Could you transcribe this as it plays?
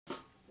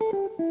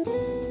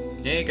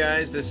Hey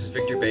guys, this is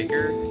Victor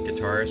Baker,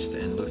 guitarist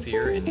and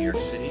luthier in New York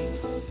City,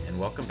 and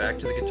welcome back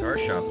to the Guitar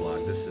Shop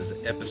blog. This is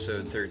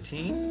episode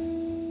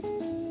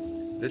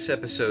 13. This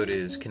episode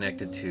is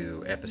connected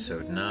to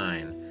episode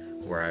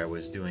 9, where I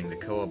was doing the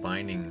Koa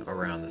binding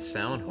around the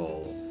sound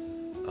hole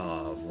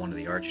of one of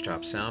the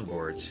archtop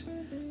soundboards.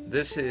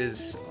 This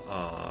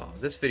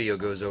video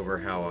goes over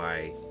how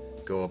I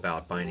go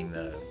about binding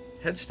the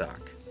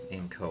headstock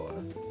in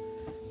Koa.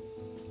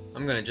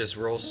 I'm going to just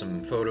roll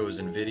some photos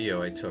and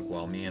video I took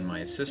while me and my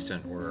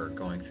assistant were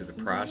going through the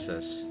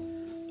process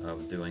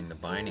of doing the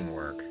binding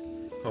work.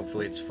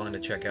 Hopefully it's fun to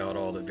check out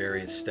all the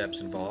various steps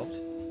involved.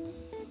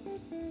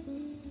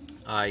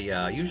 I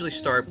usually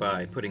start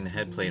by putting the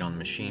head plate on the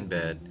machine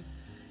bed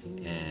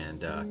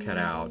and cut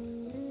out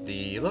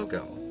the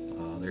logo.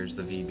 There's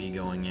the VB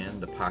going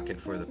in, the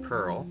pocket for the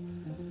pearl,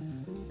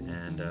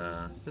 and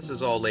this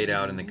is all laid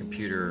out in the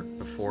computer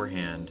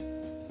beforehand.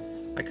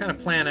 I kind of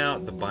plan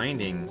out the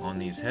binding on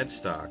these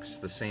headstocks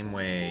the same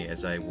way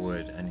as I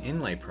would an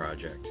inlay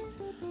project.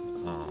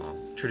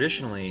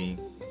 Traditionally,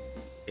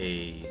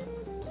 the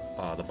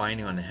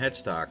binding on the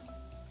headstock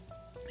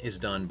is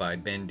done by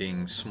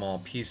bending small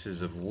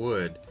pieces of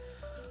wood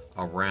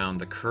around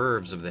the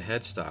curves of the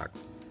headstock.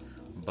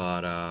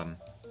 But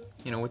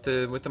you know, with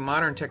the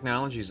modern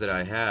technologies that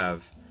I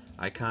have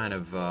kind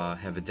of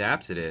have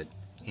adapted it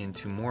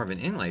into more of an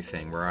inlay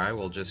thing, where I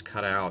will just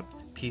cut out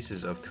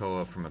pieces of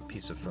Koa from a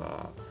piece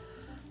of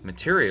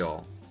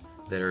material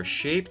that are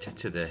shaped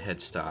to the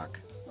headstock,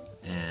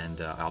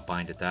 and I'll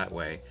bind it that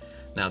way.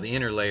 Now the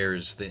inner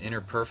layers, the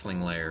inner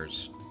purfling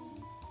layers,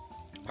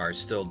 are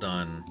still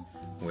done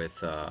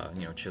with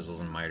you know, chisels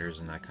and miters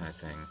and that kind of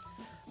thing.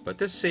 But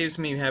this saves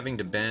me having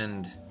to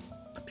bend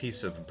a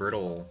piece of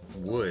brittle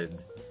wood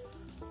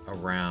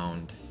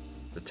around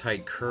the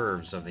tight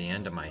curves of the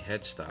end of my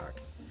headstock,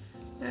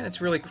 and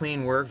it's really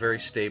clean work, very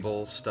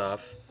stable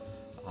stuff.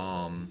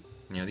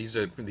 You know,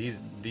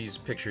 these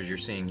pictures you're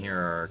seeing here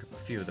are a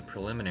few of the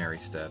preliminary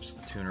steps.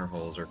 The tuner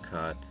holes are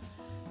cut,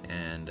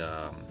 and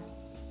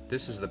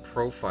this is the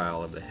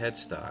profile of the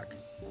headstock.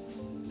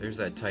 There's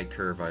that tight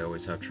curve I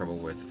always have trouble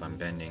with if I'm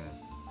bending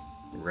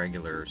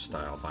regular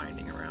style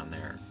binding around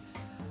there.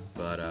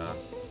 But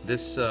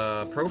this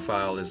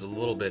profile is a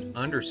little bit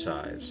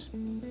undersized,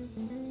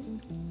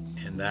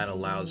 and that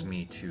allows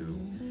me to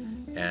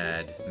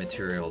add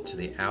material to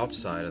the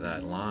outside of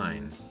that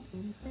line.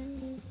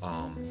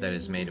 That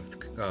is made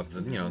of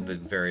the, you know, the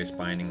various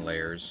binding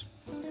layers.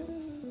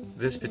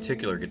 This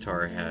particular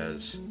guitar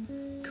has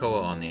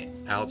Koa on the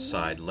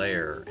outside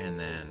layer, and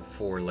then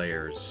 4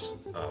 layers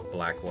of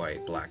black,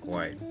 white, black,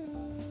 white.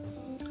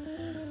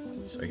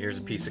 So here's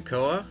a piece of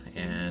Koa,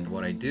 and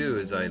what I do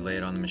is I lay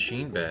it on the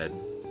machine bed,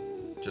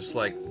 just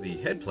like the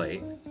head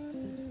plate,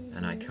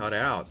 and I cut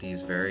out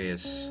these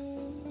various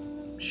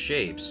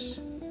shapes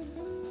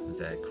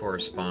that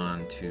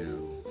correspond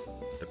to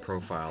the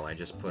profile I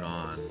just put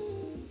on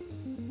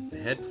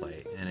head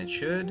plate, and it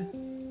should,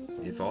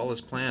 if all is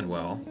planned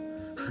well,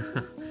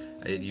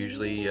 it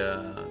usually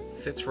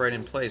fits right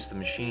in place. The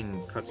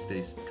machine cuts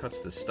this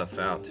stuff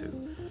out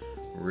to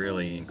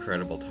really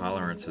incredible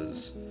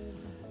tolerances,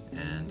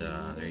 and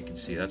there you can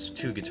see that's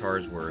 2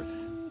 guitars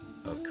worth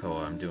of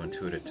Koa. I'm doing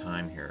 2 at a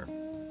time here.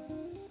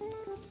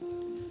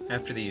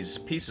 After these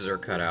pieces are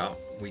cut out,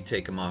 we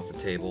take them off the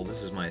table.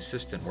 This is my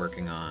assistant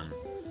working on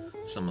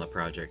some of the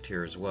project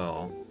here as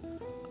well.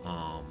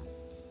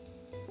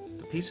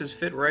 Pieces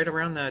fit right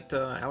around that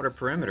outer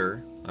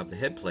perimeter of the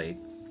head plate.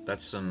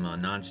 That's some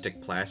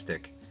non-stick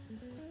plastic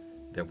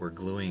that we're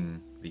gluing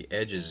the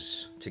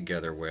edges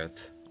together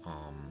with,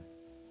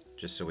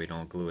 just so we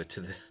don't glue it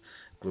to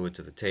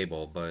the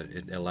table, but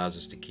it allows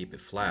us to keep it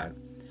flat.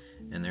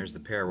 And there's the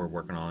pair we're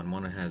working on.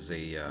 One has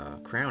a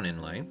crown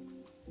inlay.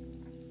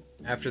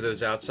 After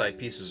those outside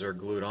pieces are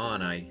glued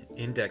on, I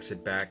index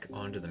it back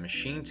onto the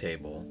machine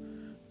table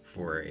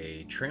for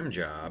a trim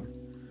job.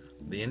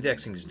 The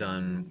indexing is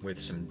done with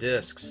some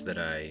discs that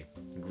I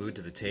glued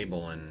to the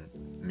table and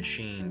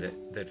machined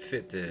that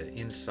fit the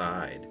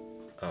inside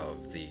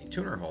of the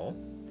tuner hole.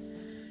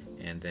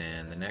 And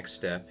then the next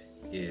step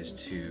is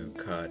to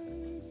cut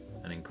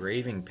an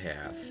engraving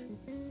path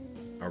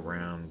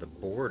around the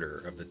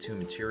border of the 2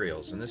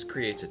 materials, and this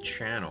creates a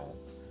channel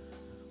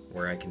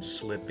where I can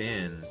slip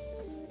in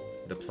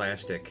the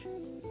plastic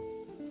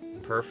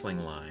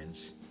purfling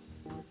lines,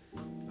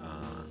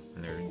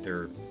 and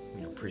they're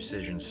you know,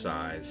 precision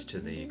size to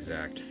the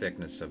exact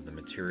thickness of the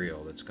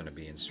material that's going to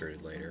be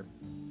inserted later.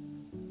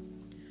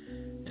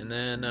 And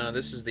then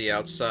this is the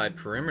outside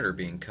perimeter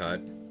being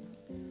cut.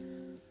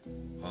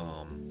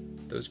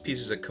 Those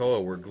pieces of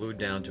Koa were glued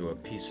down to a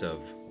piece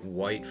of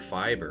white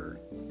fiber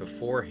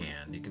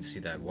beforehand. You can see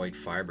that white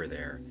fiber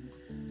there,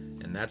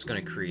 and that's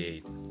going to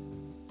create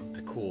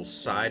a cool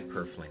side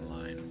purfling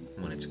line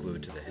when it's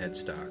glued to the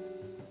headstock.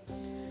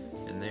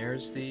 And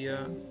there's the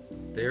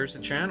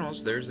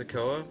channels, there's the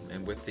Koa,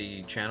 and with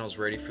the channels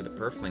ready for the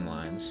purfling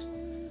lines.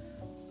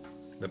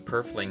 The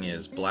purfling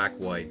is black,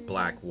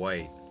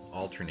 white,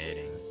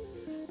 alternating,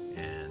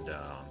 and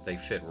they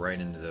fit right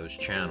into those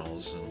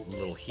channels, and a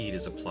little heat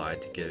is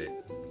applied to get it,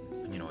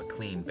 you know, a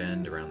clean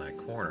bend around that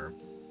corner.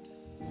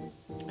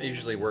 I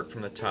usually work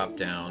from the top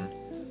down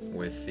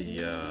with the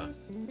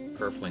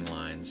purfling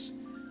lines.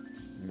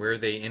 Where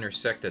they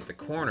intersect at the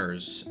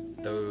corners,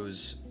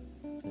 those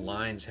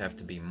lines have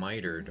to be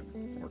mitered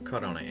or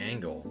cut on an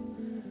angle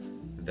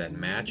that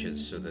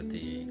matches so that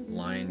the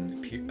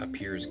line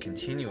appears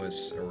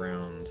continuous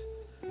around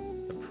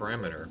the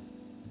perimeter.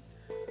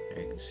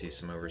 There you can see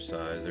some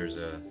oversized. There's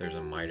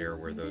a miter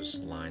where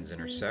those lines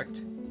intersect.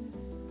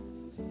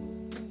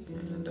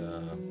 And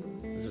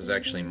this is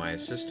actually my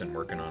assistant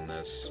working on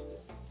this.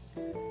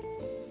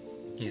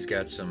 He's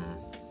got some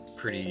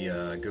pretty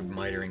good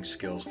mitering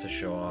skills to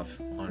show off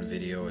on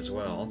video as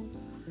well.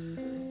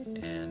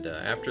 And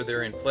after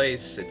they're in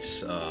place,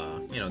 it's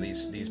you know,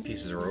 these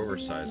pieces are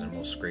oversized, and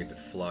we'll scrape it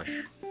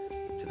flush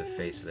to the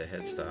face of the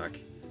headstock,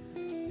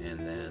 and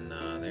then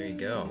there you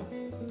go.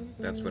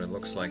 That's what it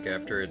looks like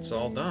after it's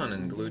all done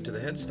and glued to the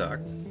headstock.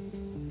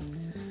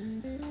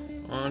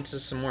 On to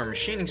some more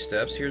machining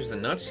steps. Here's the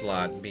nut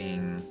slot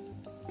being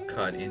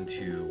cut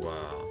into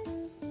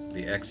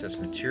the excess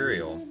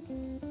material.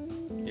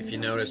 If you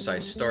notice, I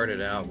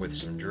started out with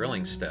some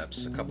drilling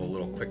steps, a couple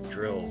little quick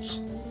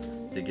drills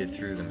to get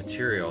through the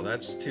material.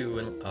 That's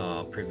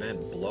to prevent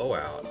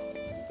blowout,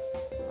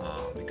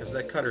 because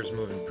that cutter's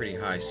moving pretty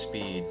high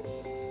speed.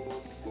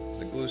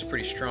 The glue's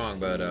pretty strong,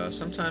 but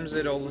sometimes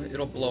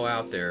it'll blow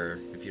out there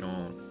if you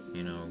don't,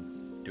 you know,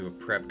 do a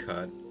prep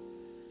cut.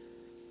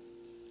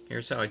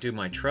 Here's how I do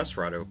my truss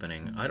rod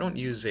opening. I don't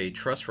use a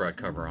truss rod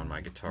cover on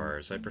my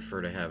guitars. I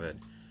prefer to have it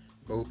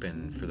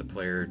open for the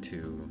player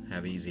to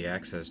have easy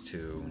access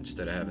to,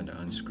 instead of having to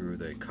unscrew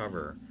the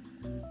cover.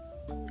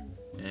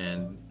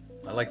 And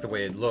I like the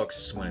way it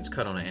looks when it's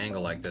cut on an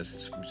angle like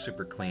this. It's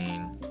super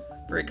clean,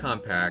 very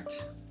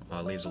compact,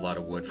 leaves a lot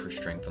of wood for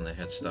strength on the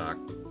headstock.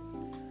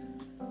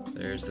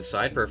 There's the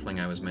side purfling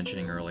I was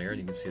mentioning earlier.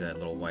 You can see that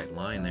little white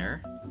line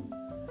there.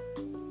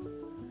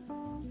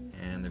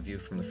 And the view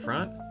from the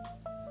front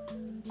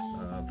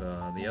of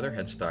the other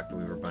headstock that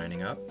we were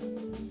binding up.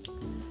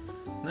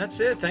 And that's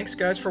it. Thanks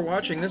guys for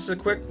watching. This is a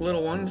quick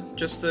little one,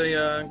 just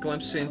a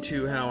glimpse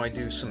into how I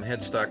do some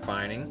headstock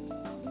binding.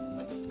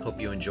 Hope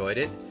you enjoyed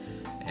it,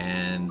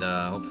 and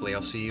hopefully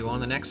I'll see you on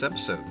the next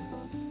episode.